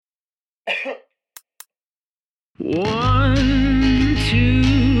One,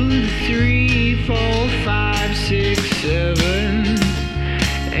 two, three, four, five, six, seven,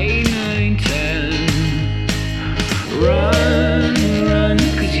 8, 9, 10. Run, run,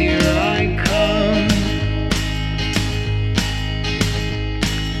 'cause here I come.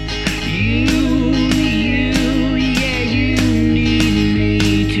 Yeah, you need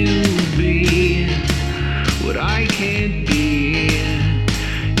me to be what I can't be.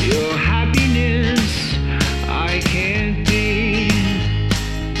 Your happiness I can't be.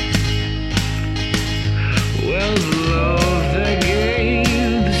 Well, the love that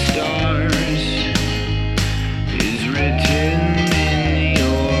gave the stars is written in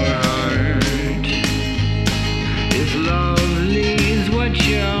your heart. If lovely is what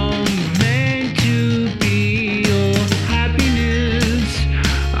you're meant to be, your happiness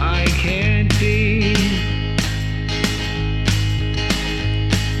I can't be.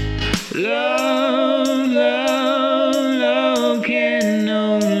 Love